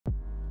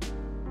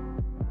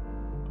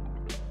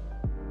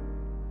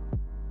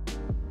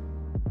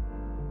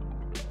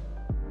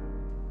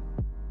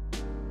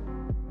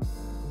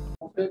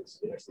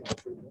picks.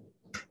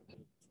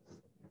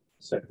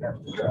 Second half.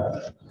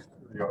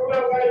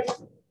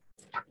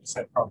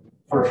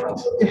 First round.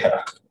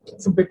 Yeah,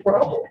 it's a big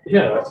problem.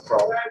 Yeah, that's a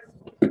problem.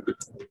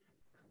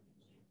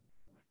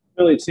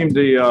 Really, it seemed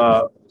the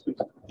are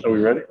we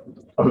ready?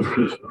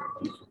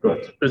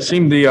 It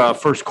seemed the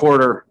first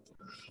quarter,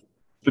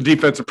 the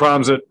defensive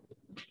problems that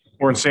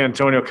were in San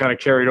Antonio kind of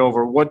carried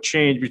over. What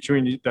changed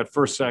between that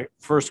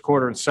first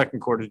quarter and second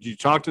quarter? Did you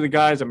talk to the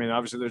guys? I mean,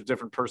 obviously there's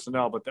different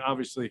personnel, but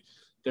obviously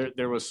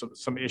there was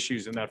some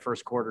issues in that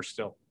first quarter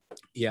still.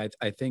 Yeah,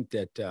 I think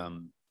that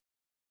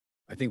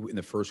I think in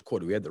the first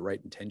quarter we had the right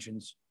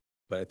intentions,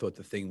 but I thought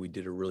the thing we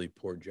did a really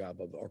poor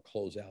job of our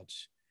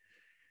closeouts.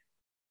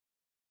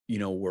 You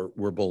know,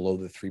 we're below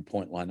the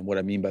 3-point line. And what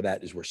I mean by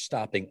that is we're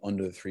stopping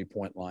under the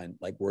 3-point line,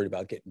 like worried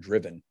about getting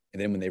driven.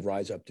 And then when they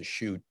rise up to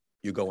shoot,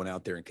 you're going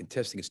out there and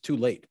contesting. It's too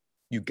late.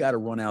 You got to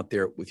run out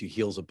there with your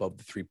heels above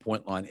the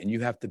 3-point line. And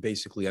you have to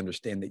basically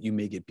understand that you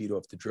may get beat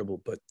off the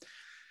dribble. But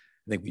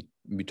I think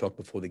we talked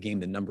before the game,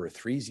 the number of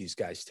threes these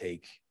guys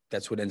take,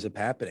 that's what ends up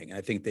happening. And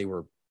I think they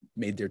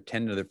made their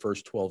 10 of their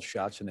first 12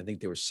 shots. And I think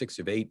they were 6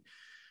 of 8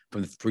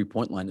 from the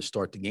 3-point line to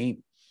start the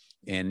game.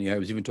 And, you know, I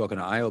was even talking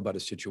to Io about a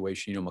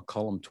situation, you know,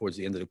 McCollum towards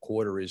the end of the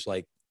quarter is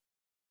like,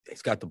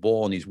 he's got the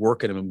ball and he's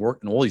working him and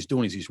working. All he's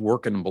doing is he's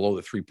working him below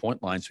the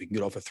 3-point line so he can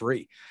get off a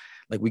 3.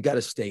 Like, we got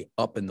to stay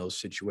up in those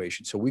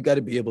situations. So we got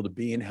to be able to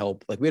be in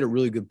help. Like, we had a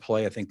really good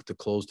play, I think, to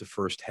close the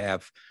first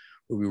half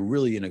where we were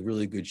really in a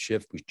really good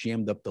shift. We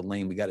jammed up the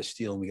lane. We got a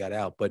steal and we got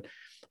out. But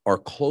our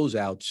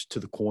closeouts to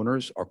the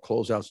corners, our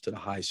closeouts to the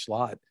high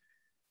slot,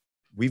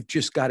 we've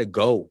just got to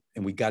go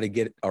and we got to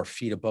get our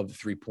feet above the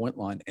 3-point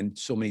line. And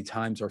so many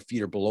times our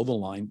feet are below the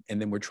line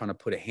and then we're trying to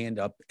put a hand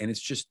up and it's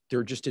just,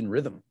 they're just in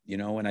rhythm, you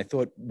know? And I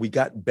thought we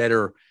got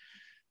better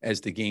as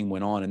the game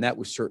went on. And that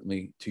was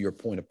certainly, to your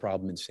point, a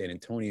problem in San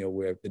Antonio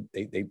where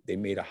they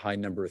made a high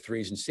number of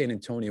threes. In San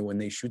Antonio, when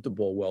they shoot the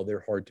ball well,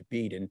 they're hard to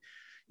beat. And,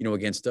 you know,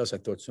 against us, I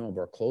thought some of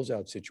our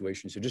closeout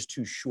situations are just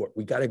too short.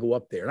 We got to go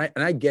up there.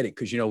 And I get it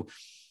because, you know,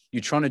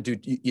 you're trying to do,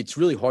 it's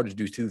really hard to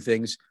do two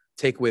things.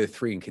 Take away the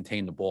 3 and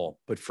contain the ball.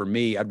 But for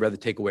me, I'd rather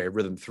take away a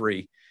rhythm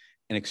 3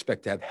 and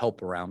expect to have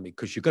help around me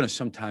because you're going to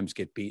sometimes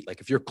get beat.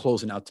 Like if you're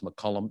closing out to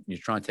McCollum and you're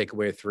trying to take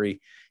away a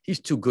 3, he's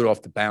too good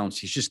off the bounce.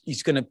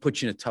 He's going to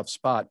put you in a tough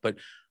spot. But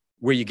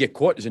where you get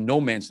caught is in no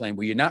man's land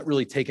where you're not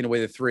really taking away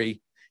the 3.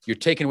 You're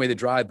taking away the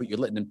drive, but you're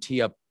letting them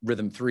tee up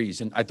rhythm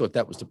 3s. And I thought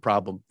that was the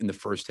problem in the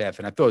first half.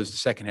 And I thought it was the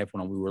second half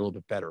when we were a little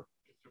bit better.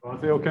 Are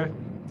they okay?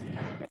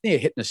 I think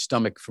it hit in the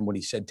stomach from what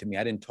he said to me.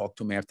 I didn't talk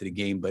to him after the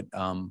game, but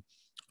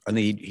I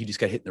think he just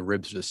got hit in the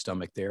ribs of the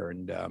stomach there.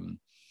 And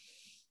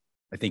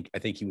I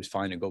think he was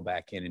fine to go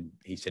back in and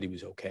he said he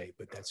was okay,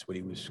 but that's what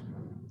he was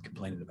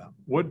complaining about.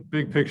 What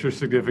big picture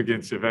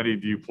significance, if any,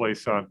 do you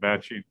place on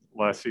matching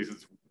last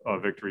season's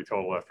victory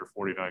total after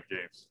 49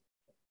 games?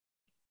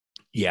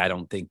 Yeah, I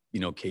don't think, you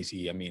know,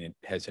 Casey, I mean, it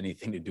has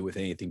anything to do with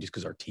anything just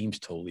because our team's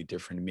totally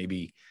different.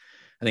 Maybe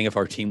I think if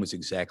our team was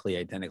exactly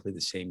identically the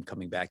same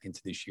coming back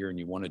into this year and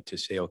you wanted to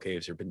say, okay,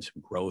 has there been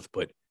some growth?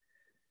 But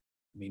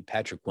I mean,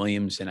 Patrick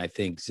Williams and I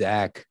think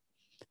Zach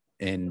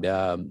and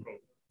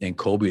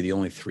Coby are the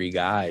only 3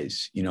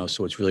 guys, you know,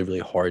 so it's really, really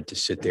hard to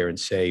sit there and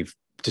say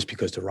just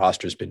because the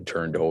roster's been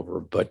turned over.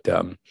 But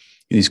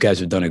these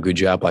guys have done a good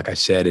job, like I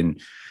said, and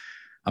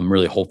I'm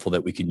really hopeful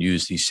that we can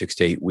use these 6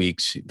 to 8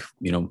 weeks,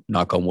 you know,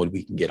 knock on wood,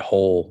 we can get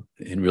whole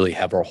and really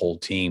have our whole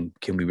team.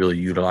 Can we really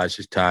utilize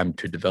this time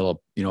to develop,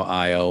 you know,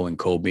 Io and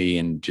Coby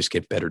and just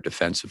get better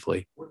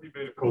defensively? What did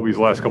you make of Coby's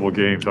last couple of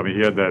games? I mean,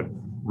 he had that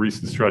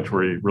recent stretch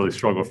where he really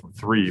struggled from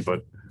 3,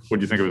 but what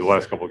do you think of his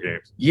last couple of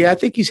games? Yeah, I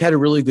think he's had a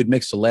really good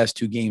mix the last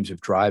 2 games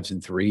of drives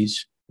and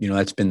 3s. You know,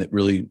 that's been the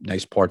really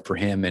nice part for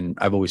him. And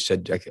I've always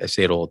said, I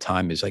say it all the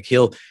time, is like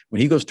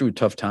when he goes through a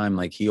tough time,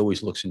 like he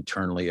always looks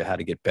internally at how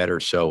to get better.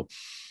 So,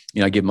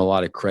 you know, I give him a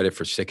lot of credit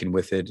for sticking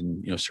with it.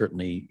 And, you know,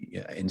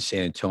 certainly in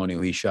San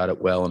Antonio, he shot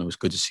it well. And it was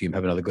good to see him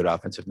have another good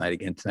offensive night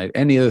again tonight.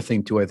 And the other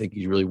thing, too, I think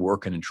he's really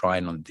working and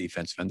trying on the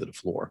defensive end of the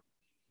floor.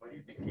 Why do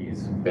you think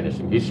he's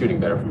finishing? He's shooting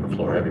better from the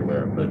floor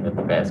everywhere, but at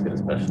the basket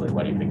especially.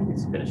 Why do you think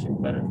he's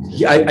finishing better?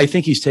 Yeah, I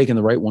think he's taking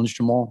the right ones,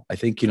 Jamal. I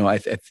think, you know,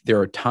 there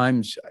are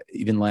times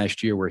even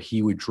last year where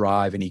he would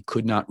drive and he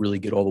could not really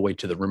get all the way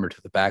to the rim or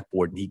to the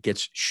backboard. And he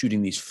gets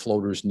shooting these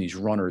floaters and these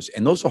runners.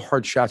 And those are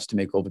hard shots to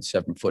make over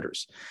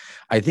 7-footers.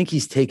 I think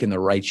he's taken the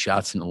right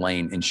shots in the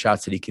lane and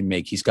shots that he can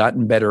make. He's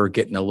gotten better at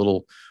getting a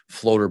little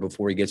floater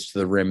before he gets to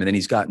the rim. And then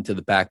he's gotten to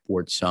the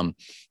backboard some.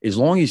 As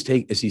long as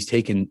he's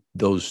taken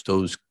those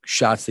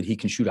shots that he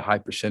can shoot a high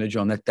percentage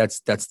on, that's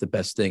the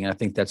best thing. And I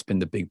think that's been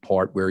the big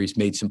part where he's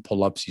made some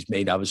pull-ups.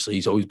 Obviously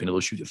he's always been able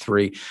to shoot a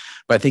 3,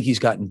 but I think he's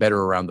gotten better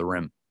around the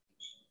rim.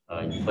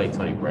 You played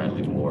Tony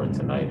Bradley more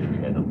tonight than you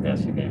had in the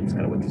past few games.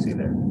 Kind of what you see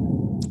there.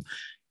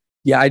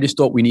 Yeah, I just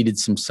thought we needed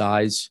some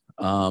size.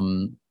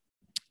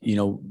 You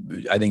know,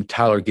 I think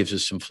Tyler gives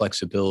us some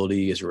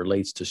flexibility as it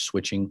relates to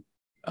switching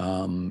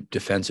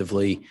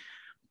defensively.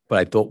 But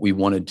I thought we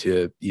wanted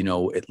to, you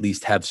know, at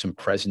least have some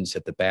presence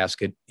at the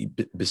basket.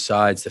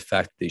 Besides the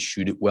fact that they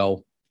shoot it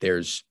well,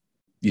 there's,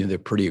 you know, they're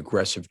pretty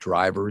aggressive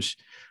drivers.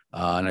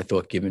 And I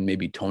thought giving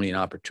maybe Tony an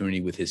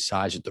opportunity with his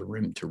size at the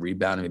rim to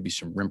rebound and maybe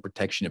some rim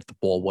protection if the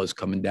ball was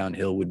coming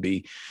downhill would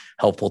be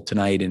helpful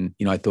tonight. And,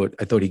 I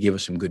thought he gave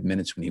us some good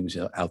minutes when he was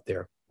out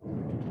there.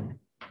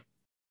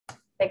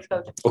 Thanks,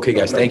 Coach. Okay,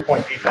 guys. Thank you.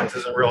 Point defense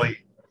isn't really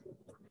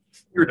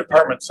your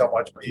department so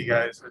much, but you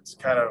guys, it's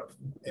kind of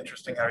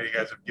interesting how you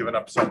guys have given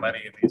up so many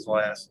in these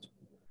last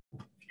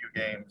few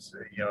games,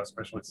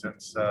 especially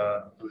since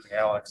losing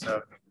Alex.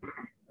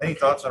 Any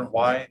thoughts on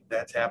why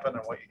that's happened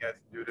and what you guys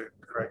can do to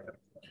correct it?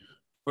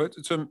 But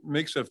it's a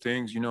mix of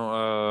things,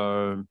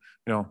 a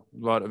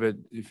lot of it,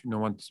 if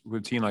once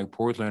with a team like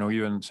Portland or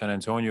even San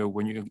Antonio,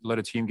 when you let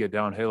a team get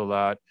downhill a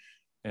lot,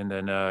 and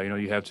then,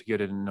 you have to get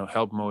it in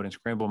help mode and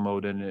scramble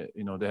mode, and,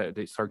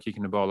 they start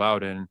kicking the ball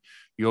out, and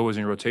you're always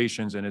in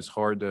rotations, and it's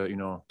hard to,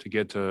 to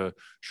get to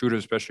shooters,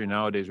 especially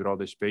nowadays with all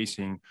this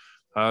spacing.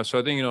 So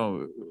I think,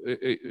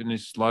 and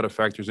there's a lot of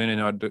factors in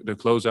it. The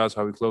closeouts,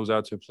 how we close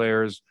out to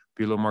players,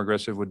 be a little more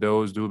aggressive with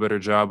those, do a better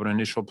job on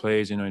initial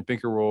plays, in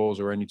pick and rolls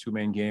or any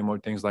two-man game or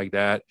things like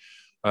that.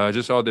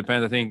 Just all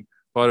depends. I think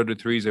a lot of the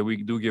threes that we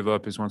do give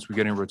up is once we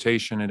get in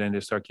rotation and then they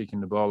start kicking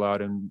the ball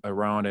out and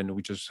around, and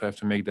we just have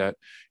to make that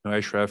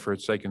extra effort,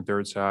 second,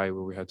 third side,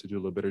 where we had to do a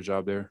little better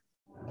job there.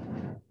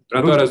 But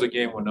I thought as the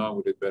game went on,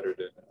 we did better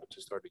than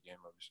to start the game,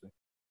 obviously.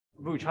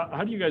 Vooch,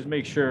 how do you guys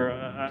make sure?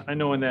 I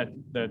know in that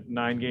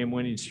 9-game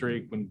winning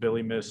streak when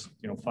Billy missed,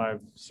 5,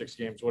 6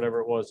 games, whatever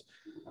it was,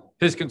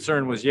 his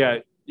concern was,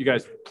 you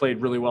guys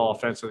played really well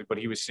offensively, but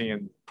he was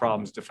seeing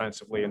problems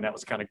defensively, and that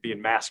was kind of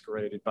being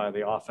masqueraded by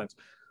the offense.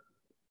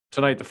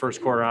 Tonight, the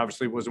first quarter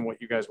obviously wasn't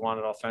what you guys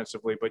wanted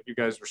offensively, but you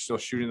guys were still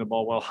shooting the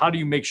ball well. How do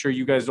you make sure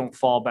you guys don't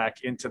fall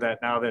back into that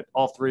now that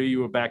all three of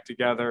you are back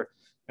together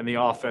and the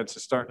offense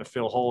is starting to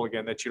feel whole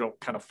again, that you don't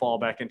kind of fall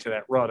back into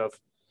that rut of,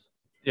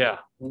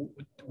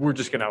 we're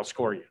just going to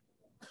outscore you?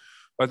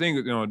 I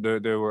think,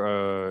 there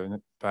were in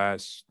the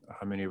past,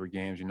 how many ever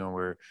games,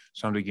 where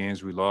some of the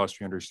games we lost,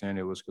 we understand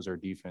it was because our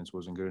defense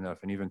wasn't good enough.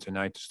 And even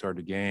tonight to start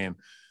the game,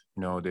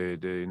 they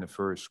in the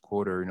first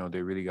quarter,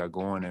 they really got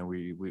going, and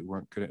we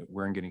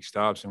weren't getting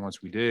stops. And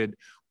once we did,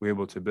 we were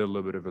able to build a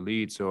little bit of a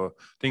lead. So I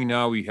think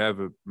now we have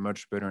a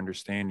much better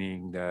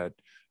understanding that,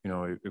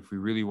 if we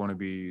really want to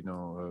be,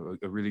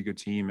 a really good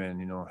team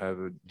and, have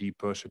a deep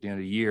push at the end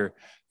of the year,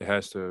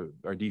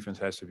 our defense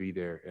has to be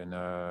there. And,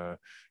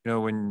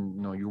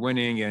 when, you're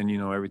winning and,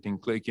 everything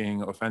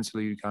clicking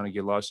offensively, you kind of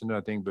get lost in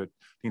that thing. But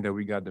I think that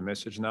we got the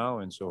message now.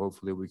 And so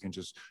hopefully we can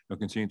just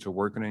continue to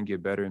work on it and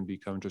get better and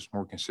become just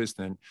more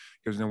consistent,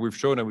 because we've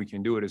shown that we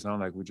can do it. It's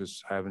not like we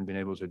just haven't been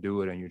able to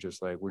do it and you're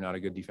just like, we're not a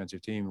good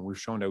defensive team. And we've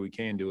shown that we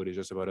can do it. It's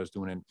just about us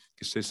doing it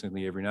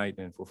consistently every night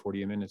and for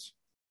 48 minutes.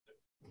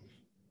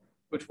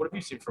 Which, what have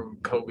you seen from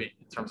Coby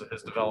in terms of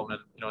his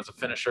development? As a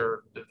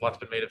finisher, a lot's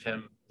been made of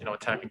him,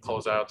 attacking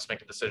closeouts,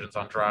 making decisions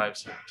on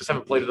drives. Just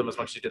haven't played with him as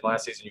much as you did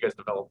last season. You guys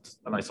developed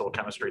a nice little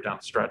chemistry down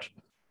the stretch.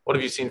 What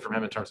have you seen from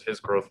him in terms of his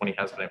growth when he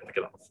has been able to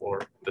get on the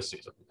floor this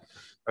season?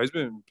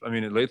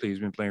 Lately he's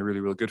been playing really,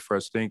 really good for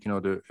us. I think,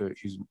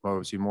 he's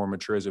obviously more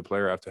mature as a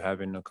player after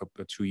having a couple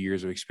of 2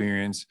 years of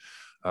experience.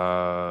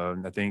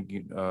 I think,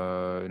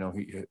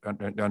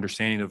 the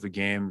understanding of the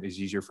game is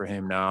easier for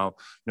him now.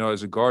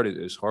 As a guard,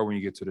 it's hard when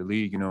you get to the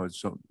league.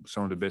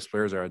 Some of the best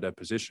players are at that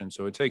position,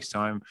 so it takes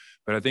time.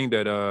 But I think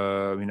that,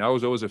 I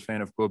was always a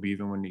fan of Coby,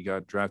 even when he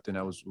got drafted.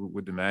 I was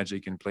with the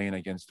Magic and playing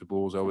against the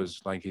Bulls. I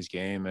always liked his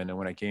game. And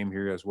when I came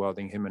here as well, I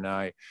think him and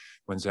I,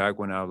 when Zach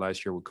went out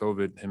last year with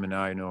COVID, him and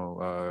I,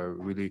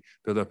 really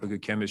built up a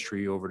good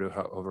chemistry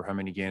over how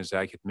many games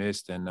Zach had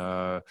missed. And,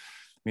 I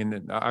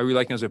really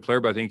like him as a player,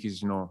 but I think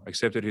he's,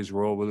 accepted his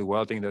role really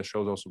well. I think that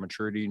shows also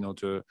maturity,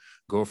 to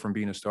go from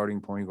being a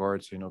starting point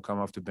guard to, come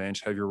off the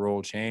bench, have your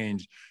role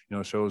change,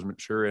 shows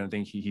mature. And I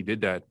think he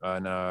did that,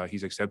 and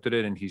he's accepted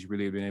it, and he's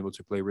really been able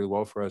to play really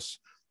well for us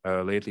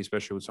lately,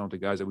 especially with some of the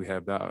guys that we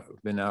have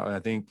been out. And I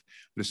think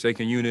with the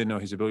second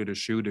unit, his ability to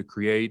shoot, to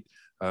create,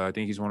 I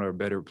think he's one of our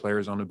better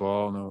players on the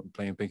ball,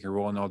 playing pick and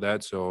roll and all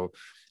that. So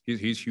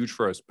he's huge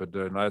for us. But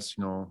the last,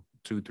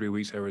 2-3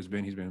 weeks, he's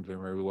been playing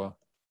really well.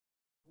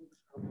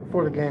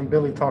 Before the game,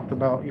 Billy talked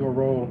about your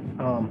role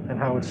and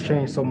how it's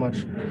changed so much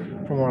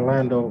from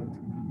Orlando.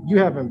 You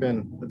haven't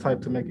been the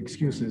type to make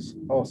excuses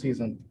all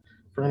season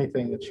for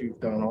anything that you've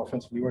done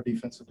offensively or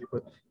defensively,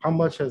 but how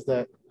much has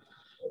that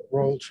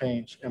role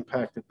change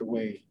impacted the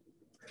way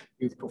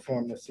you've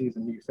performed this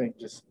season? Do you think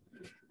just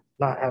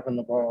not having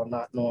the ball,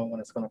 not knowing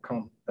when it's going to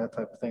come, that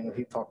type of thing that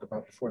he talked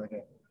about before the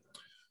game?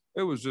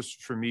 It was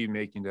just for me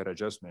making that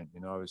adjustment.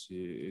 Obviously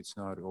it's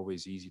not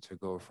always easy to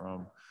go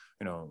from,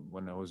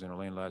 when I was in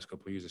Orlando last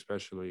couple of years,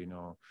 especially,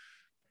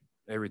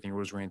 everything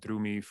was ran through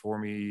me, for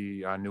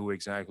me. I knew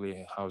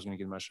exactly how I was going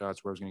to get my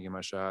shots, where I was going to get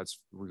my shots,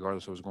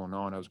 regardless of what was going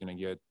on. I was going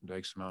to get the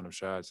X amount of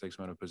shots, X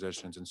amount of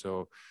possessions. And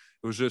so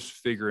it was just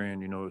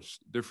figuring,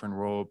 different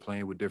role,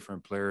 playing with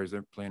different players,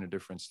 they're playing a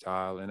different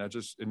style. And I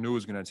knew it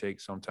was going to take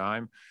some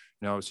time.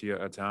 Obviously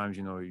at times,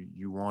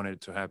 you want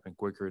it to happen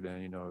quicker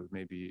than,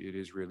 maybe it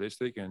is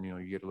realistic, and, you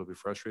get a little bit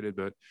frustrated.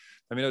 But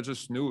I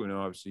just knew,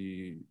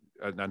 obviously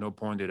at no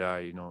point did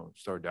I,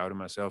 start doubting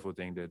myself or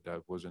think that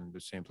that wasn't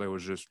the same play. It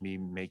was just me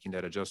making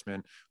that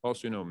adjustment.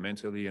 Also,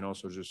 mentally, and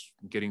also just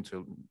getting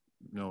to,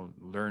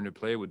 learn to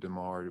play with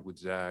DeMar, with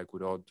Zach,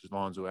 with all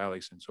Lonzo,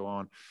 Alex, and so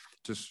on.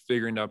 Just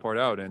figuring that part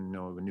out, and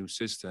a new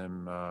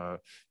system,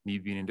 me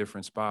being in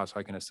different spots.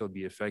 How can I still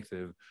be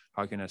effective?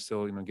 How can I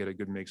still, get a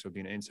good mix of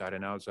being inside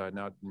and outside?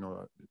 Not,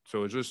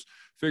 so it's just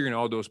figuring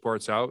all those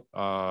parts out.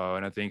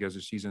 And I think as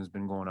the season's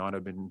been going on,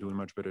 I've been doing a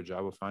much better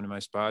job of finding my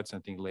spots. I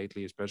think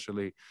lately,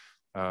 especially,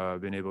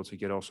 been able to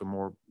get also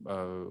more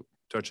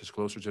touches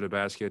closer to the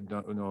basket,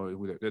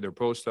 with either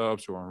post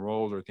ups or on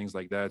rolls or things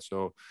like that.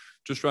 So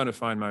just trying to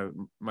find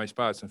my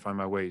spots and find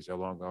my ways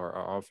along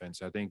our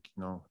offense. I think,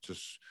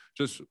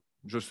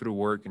 just through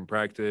work and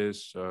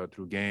practice,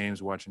 through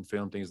games, watching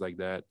film, things like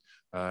that.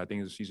 I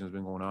think as the season's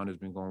been going on, it's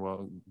been going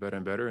well, better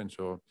and better. And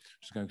so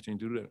just going to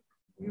continue to do that.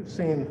 You've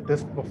seen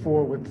this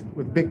before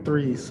with big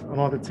threes on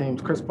other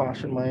teams, Chris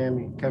Bosh in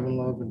Miami, Kevin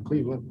Love in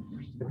Cleveland.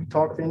 Have you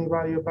talked to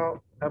anybody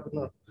about having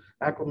to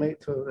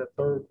acclimate to that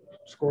third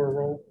scorer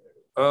role?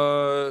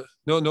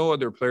 No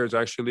other players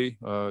actually.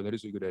 That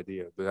is a good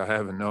idea, but I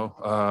haven't. No,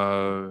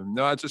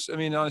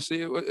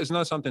 honestly, it's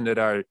not something that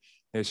I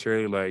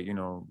necessarily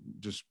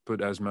just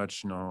put as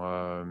much,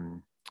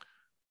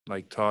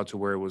 like thought to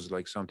where it was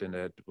like something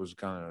that was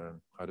kind of,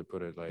 how to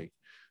put it, like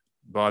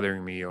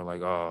bothering me, or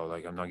like, oh,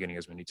 like I'm not getting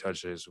as many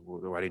touches.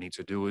 What I need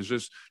to do is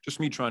just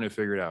me trying to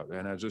figure it out,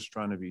 and I was just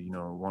trying to be,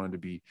 wanted to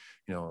be,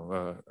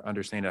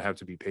 understand I have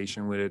to be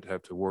patient with it,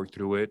 have to work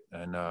through it,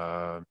 and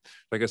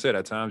like I said,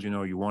 at times,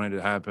 you want it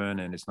to happen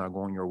and it's not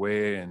going your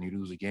way, and you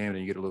lose a game and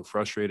you get a little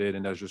frustrated,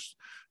 and that's just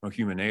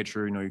human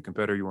nature. You're a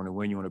competitor, you want to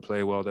win, you want to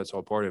play well. That's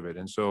all part of it.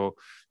 And so,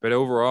 but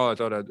overall, I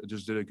thought I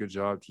just did a good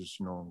job, just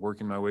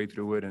working my way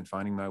through it and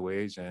finding my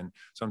ways. And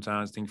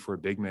sometimes I think for a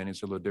big man,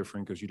 it's a little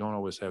different because you don't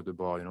always have the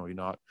ball. You're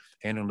not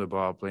handling the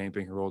ball, playing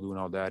pick and roll, doing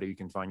all that. You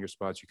can find your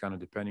spots. You're kind of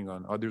depending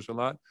on others a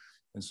lot.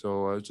 And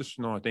so just,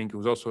 I think it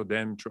was also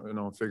them, figuring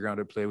out how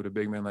to play with a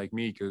big man like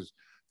me, because,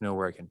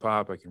 where I can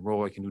pop, I can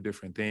roll, I can do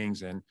different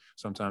things. And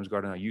sometimes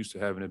Garden not used to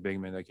having a big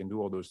man that can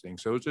do all those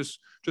things. So it's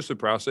just a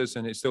process,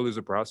 and it still is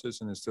a process.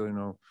 And it's still,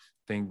 I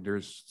think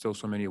there's still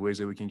so many ways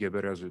that we can get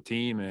better as a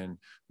team, and,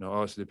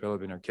 us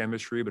developing our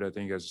chemistry. But I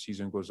think as the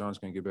season goes on, it's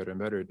going to get better and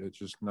better. It's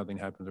just nothing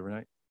happens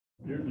overnight.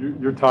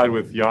 You're tied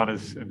with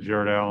Giannis and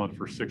Jared Allen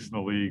for 6th in the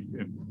league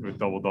with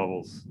double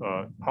doubles.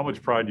 How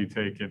much pride do you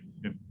take in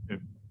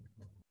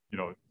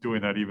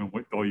doing that, even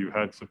though you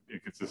had some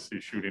inconsistency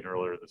shooting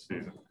earlier this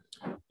season?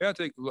 Yeah, I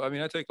take a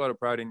lot of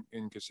pride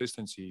in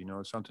consistency.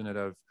 It's something that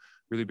I've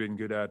really been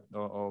good at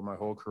all my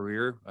whole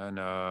career.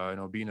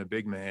 And being a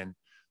big man,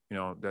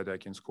 that I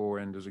can score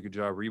and does a good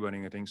job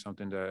rebounding, I think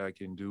something that I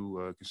can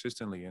do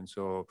consistently. And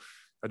so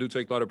I do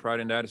take a lot of pride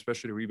in that,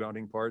 especially the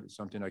rebounding part. It's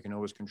something I can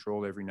always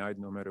control every night,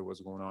 no matter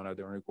what's going on out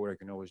there on the court. I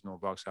can always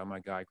box out my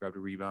guy, grab the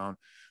rebound,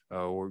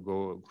 or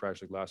go crash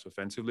the glass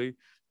offensively.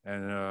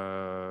 And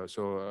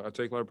so I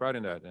take a lot of pride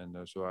in that. And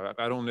so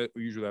I don't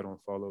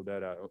follow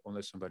that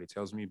unless somebody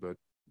tells me, but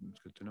it's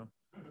good to know.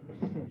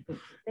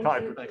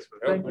 Thanks.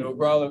 No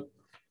problem.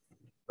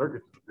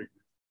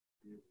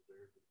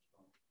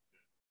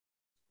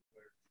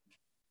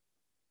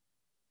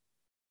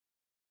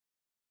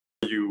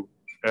 You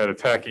at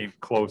attacking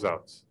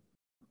closeouts?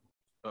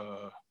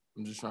 I'm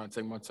just trying to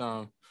take my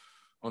time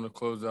on the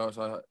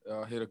closeouts.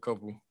 I hit a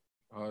couple.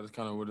 That's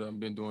kind of what I've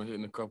been doing,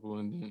 hitting a couple,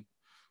 and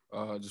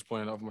then just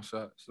playing off my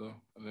shot. So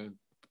and then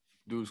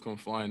dudes come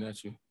flying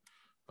at you.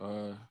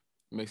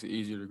 Makes it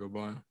easier to go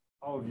by them.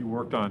 How have you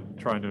worked on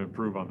trying to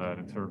improve on that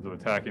in terms of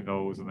attacking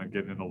those and then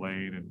getting in the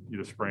lane and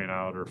either spraying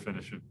out or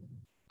finishing?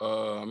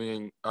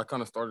 I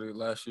kind of started it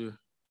last year.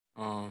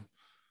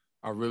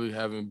 I really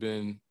haven't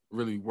been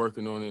really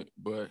working on it,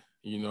 but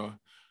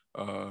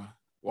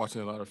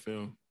watching a lot of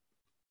film,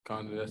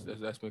 kind of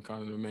that's been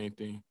kind of the main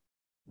thing.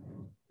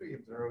 He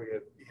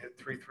hit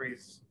 3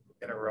 threes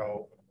in a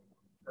row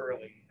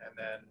early, and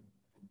then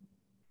it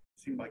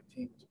seemed like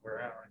teams were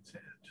out.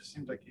 It just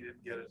seems like he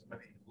didn't get as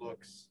many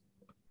looks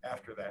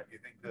after that. Do you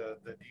think the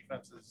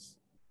defense is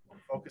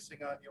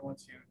focusing on you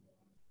once you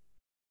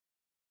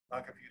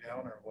knock a few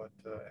down, or what?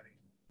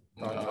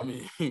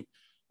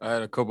 I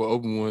had a couple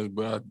open ones,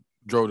 but I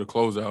drove the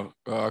closeout.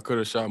 I could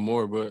have shot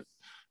more, but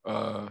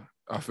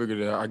I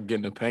figured that I could get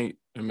in the paint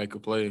and make a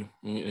play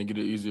and get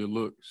an easier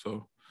look.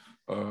 So,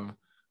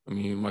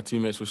 my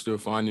teammates were still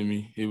finding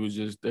me. It was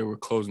just they were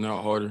closing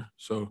out harder.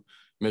 So,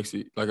 makes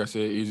it, like I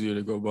said, easier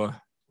to go by.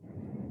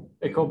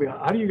 Hey, Coby,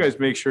 how do you guys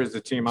make sure as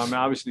a team?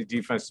 Obviously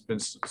defense has been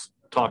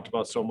talked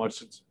about so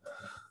much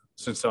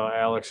since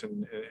Alex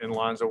and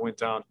Lonzo went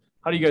down.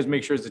 How do you guys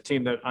make sure as a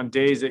team that on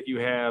days that you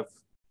have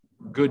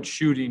good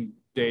shooting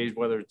days,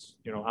 whether it's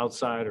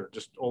outside or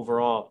just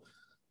overall,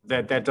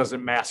 that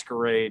doesn't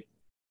masquerade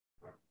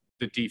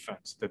the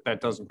defense, that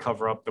doesn't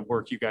cover up the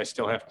work you guys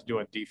still have to do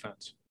on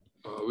defense?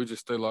 We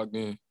just stay locked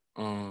in.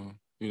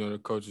 The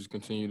coaches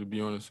continue to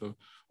be on us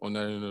on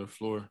that end of the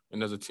floor,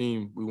 and as a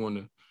team, we want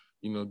to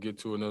get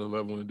to another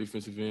level on the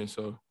defensive end.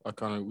 So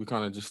we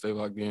kind of just stay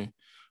locked in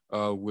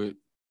with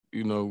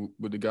you know,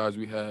 with the guys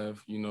we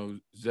have, you know,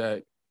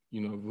 Zach,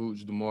 you know,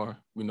 Vooch, DeMar,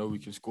 we know we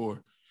can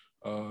score.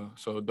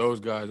 So those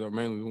guys are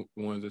mainly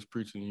the ones that's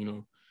preaching, you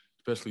know,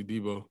 especially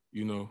Debo,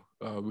 you know,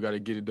 we got to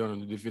get it done on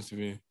the defensive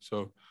end.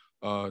 So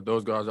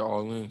those guys are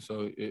all in.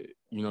 So,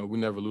 you know, we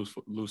never lose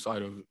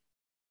sight of it.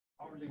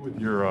 With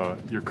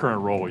your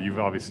current role, you've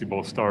obviously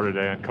both started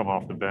and come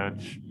off the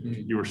bench.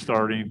 You were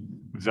starting,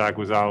 Zach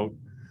was out.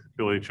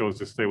 Billy chose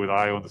to stay with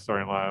Io in the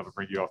starting lineup and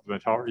bring you off the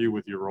bench. How are you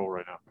with your role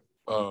right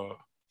now?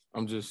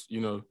 I'm just,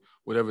 you know,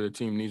 whatever the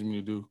team needs me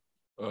to do.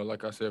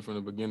 Like I said from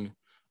the beginning,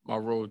 my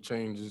role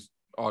changes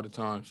all the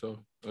time.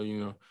 So, you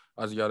know,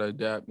 I just got to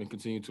adapt and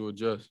continue to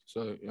adjust.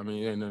 So, I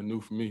mean, it ain't nothing new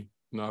for me.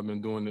 You know, I've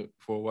been doing it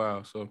for a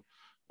while. So,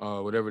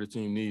 whatever the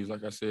team needs,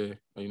 like I said,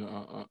 you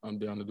know, I'm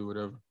down to do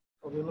whatever.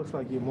 Well, it looks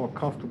like you're more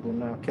comfortable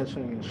now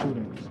catching and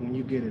shooting. So when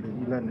you get it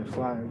and you letting it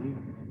fly, are you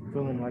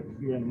feeling like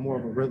you're in more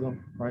of a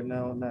rhythm right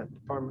now in that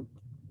department?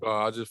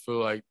 I just feel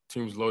like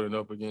teams loading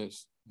up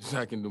against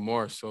Zach and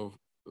DeMar. So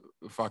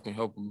if I can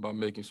help them by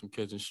making some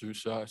catch and shoot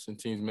shots, and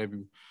teams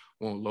maybe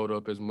won't load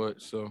up as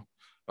much. So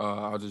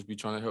I'll just be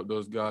trying to help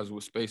those guys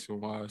with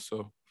spacing wise.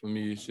 So for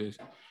me, it's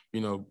just,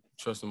 you know,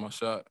 trusting my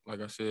shot,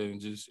 like I said,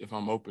 and just if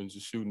I'm open,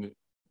 just shooting it.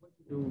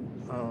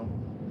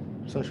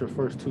 Since your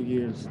first 2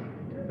 years,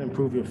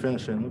 improve your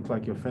finishing. It looks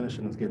like your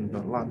finishing is getting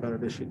a lot better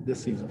this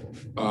season.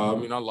 I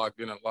mean, I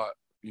locked in a lot.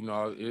 You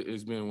know,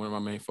 it's been one of my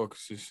main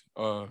focuses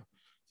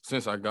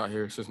since I got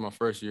here, since my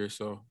first year.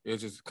 So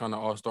it's just kind of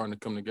all starting to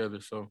come together.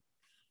 So,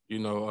 you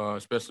know,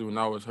 especially when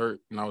I was hurt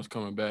and I was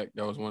coming back,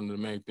 that was one of the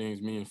main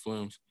things me and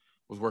Flims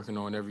was working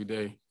on every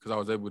day, because I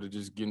was able to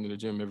just get into the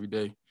gym every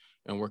day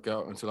and work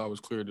out until I was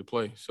cleared to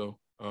play. So,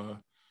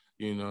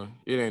 you know,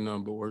 it ain't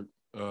nothing but work.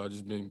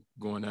 Just been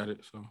going at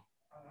it. So.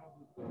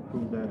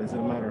 Prove that? Is it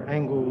a matter of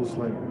angles,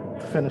 like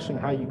finishing,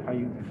 how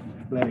you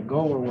let it go,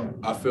 or what?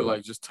 I feel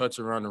like just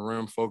touching around the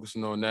rim,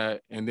 focusing on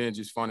that, and then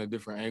just finding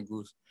different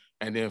angles,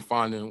 and then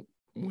finding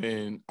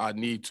when I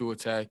need to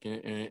attack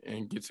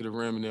and get to the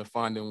rim, and then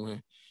finding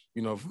when,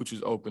 you know, Vooch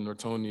is open or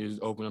Tony is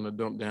open on the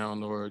dump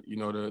down, or, you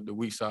know, the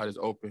weak side is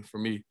open for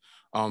me.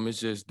 It's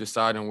just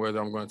deciding whether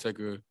I'm going to take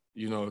a,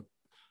 you know,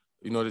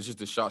 it's just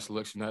the shot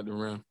selection at the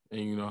rim,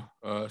 and, you know,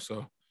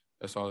 so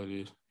that's all it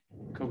is.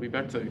 Coby,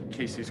 back to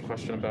Casey's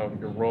question about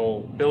your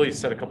role. Billy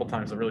said a couple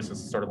times that really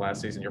since the start of last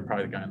season, you're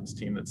probably the guy on this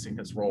team that's seen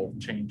his role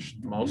change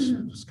the most,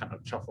 just kind of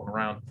shuffling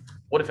around.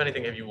 What, if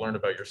anything, have you learned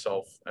about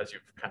yourself as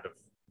you've kind of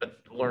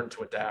learned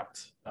to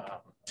adapt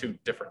to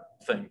different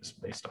things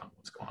based on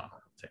what's going on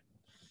the team?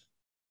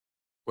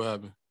 What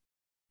happened?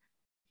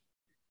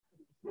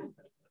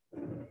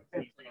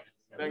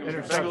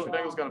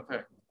 Bengals got a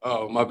pick.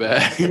 Oh, my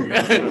bad.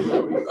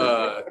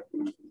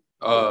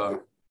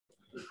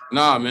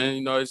 Nah, man,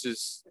 you know, it's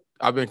just,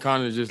 I've been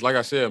kind of just, like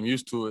I said, I'm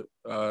used to it.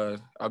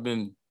 I've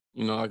been,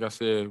 you know, like I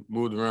said,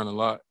 moved around a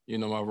lot, you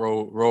know, my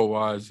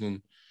role-wise,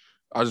 and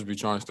I just be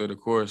trying to stay the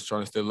course,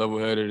 trying to stay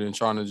level-headed and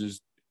trying to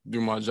just do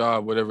my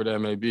job, whatever that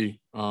may be.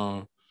 You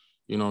know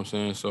what I'm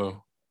saying?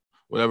 So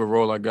whatever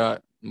role I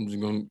got, I'm just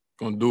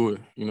gonna do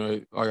it. You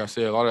know, like I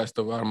said, a lot of that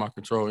stuff out of my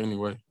control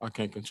anyway. I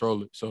can't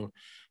control it. So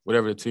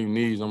whatever the team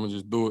needs, I'm gonna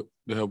just do it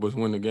to help us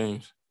win the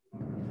games.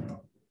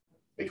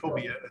 Hey,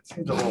 Coby, it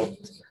seems a little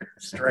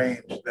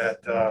strange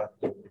that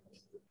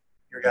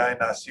your guy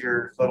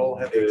Nasir Little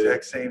had the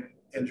exact same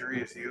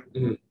injury as you,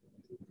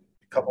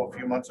 a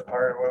few months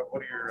apart.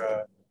 What are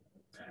your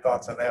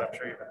thoughts on that? I'm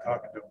sure you've been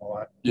talking to him a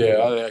lot.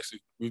 Yeah,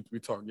 we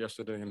talked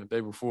yesterday and the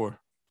day before.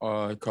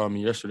 He called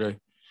me yesterday.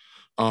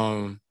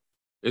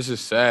 It's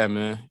just sad,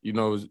 man. You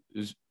know,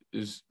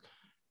 it's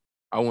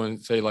I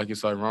wouldn't say like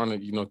it's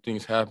ironic, you know,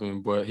 things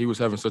happen, but he was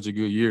having such a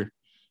good year.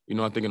 You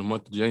know, I think in the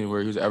month of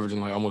January, he was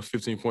averaging like almost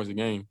 15 points a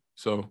game.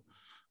 So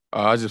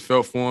I just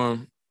felt for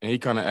him, and he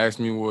kind of asked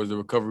me what was the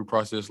recovery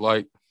process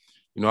like.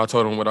 You know, I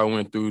told him what I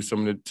went through,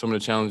 some of the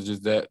challenges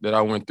that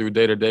I went through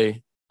day to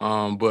day.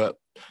 But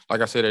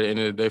like I said, at the end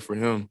of the day, for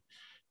him,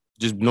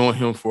 just knowing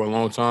him for a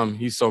long time,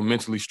 he's so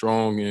mentally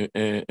strong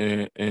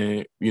and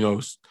you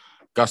know,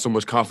 got so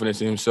much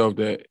confidence in himself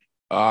that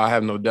I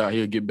have no doubt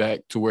he'll get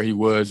back to where he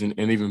was and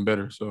even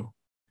better. So,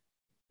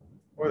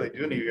 what are they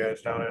doing to you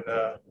guys down in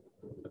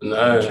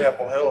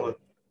Chapel Hill to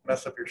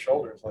mess up your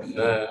shoulders like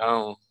that? I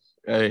don't.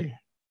 Hey,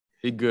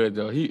 he good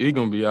though. He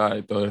gonna be all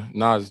right though.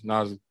 Nas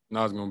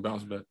gonna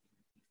bounce back.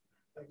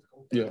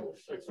 Yeah.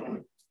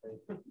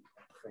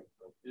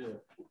 Yeah.